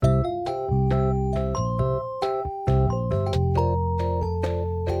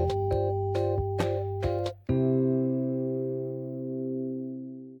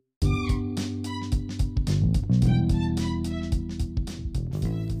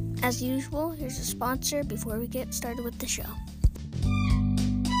As usual, here's a sponsor before we get started with the show.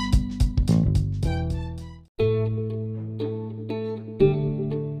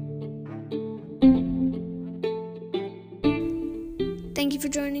 Thank you for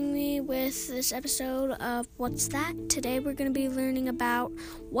joining me with this episode of What's That? Today we're going to be learning about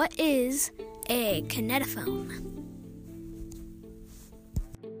what is a kinetophone.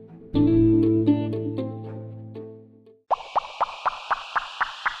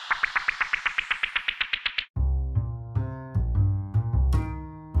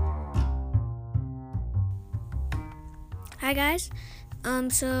 Hi guys.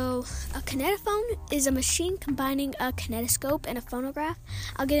 So a kinetophone is a machine combining a kinetoscope and a phonograph.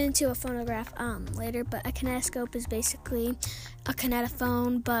 I'll get into a phonograph later, but a kinetoscope is basically a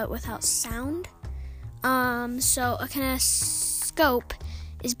kinetophone but without sound. So a kinetoscope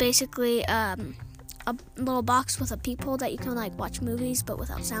is basically a little box with a peephole that you can watch movies but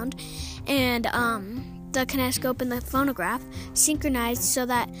without sound. And the kinetoscope and the phonograph synchronized so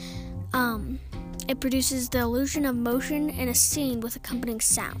that it produces the illusion of motion in a scene with accompanying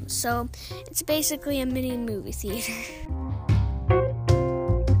sound. So it's basically a mini movie theater.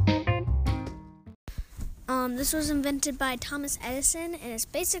 This was invented by Thomas Edison, and it's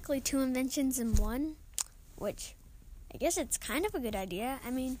basically two inventions in one, which I guess it's kind of a good idea.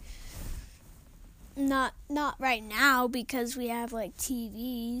 I mean, not right now because we have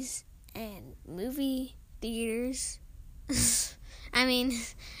TVs and movie theaters. I mean,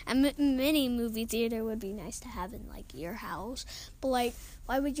 a mini movie theater would be nice to have in, your house. But,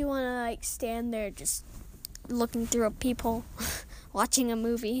 why would you want to, stand there just looking through a peephole, watching a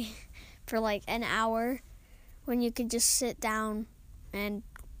movie for, an hour when you could just sit down and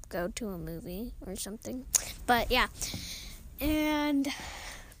go to a movie or something? But, yeah. And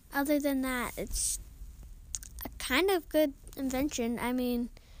other than that, it's a kind of good invention. I mean,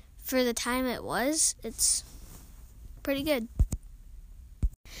 for the time it was, it's pretty good.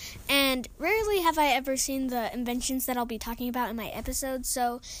 And rarely have I ever seen the inventions that I'll be talking about in my episodes,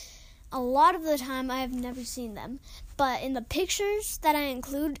 so a lot of the time I have never seen them. But in the pictures that I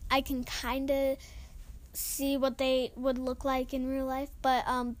include, I can kind of see what they would look like in real life. But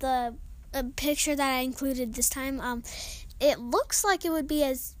the picture that I included this time, it looks like it would be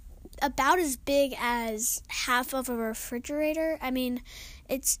about as big as half of a refrigerator. I mean,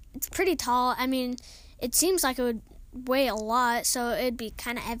 it's pretty tall. I mean, it seems like it would weigh a lot, so it'd be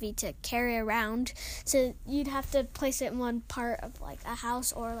kind of heavy to carry around. So you'd have to place it in one part of a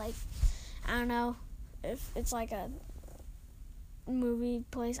house, or I don't know if it's a movie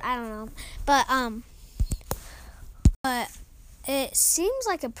place. I don't know, but it seems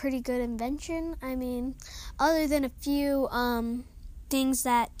like a pretty good invention. I mean, other than a few things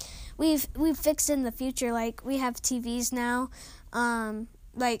that we've fixed in the future, we have TVs now,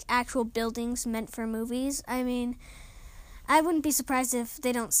 actual buildings meant for movies. I mean, I wouldn't be surprised if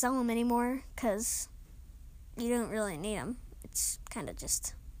they don't sell them anymore, because you don't really need them. It's kind of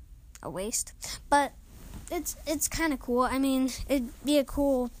just a waste. But it's kind of cool. I mean, it'd be a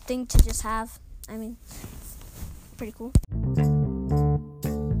cool thing to just have. I mean, pretty cool.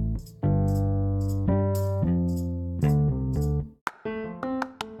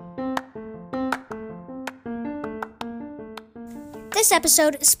 This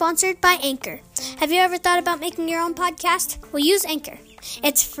episode is sponsored by Anchor. Have you ever thought about making your own podcast? Well, use Anchor.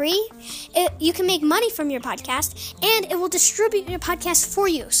 It's free. You can make money from your podcast, and it will distribute your podcast for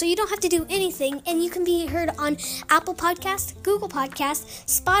you, so you don't have to do anything, and you can be heard on Apple Podcasts, Google Podcasts,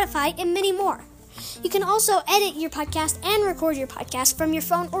 Spotify, and many more. You can also edit your podcast and record your podcast from your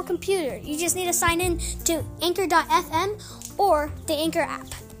phone or computer. You just need to sign in to Anchor.fm or the Anchor app.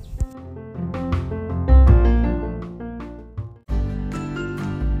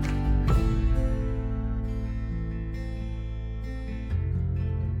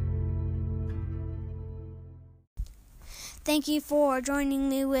 Thank you for joining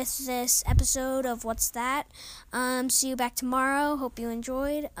me with this episode of What's That? See you back tomorrow. Hope you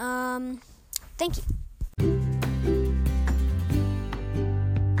enjoyed. Thank you.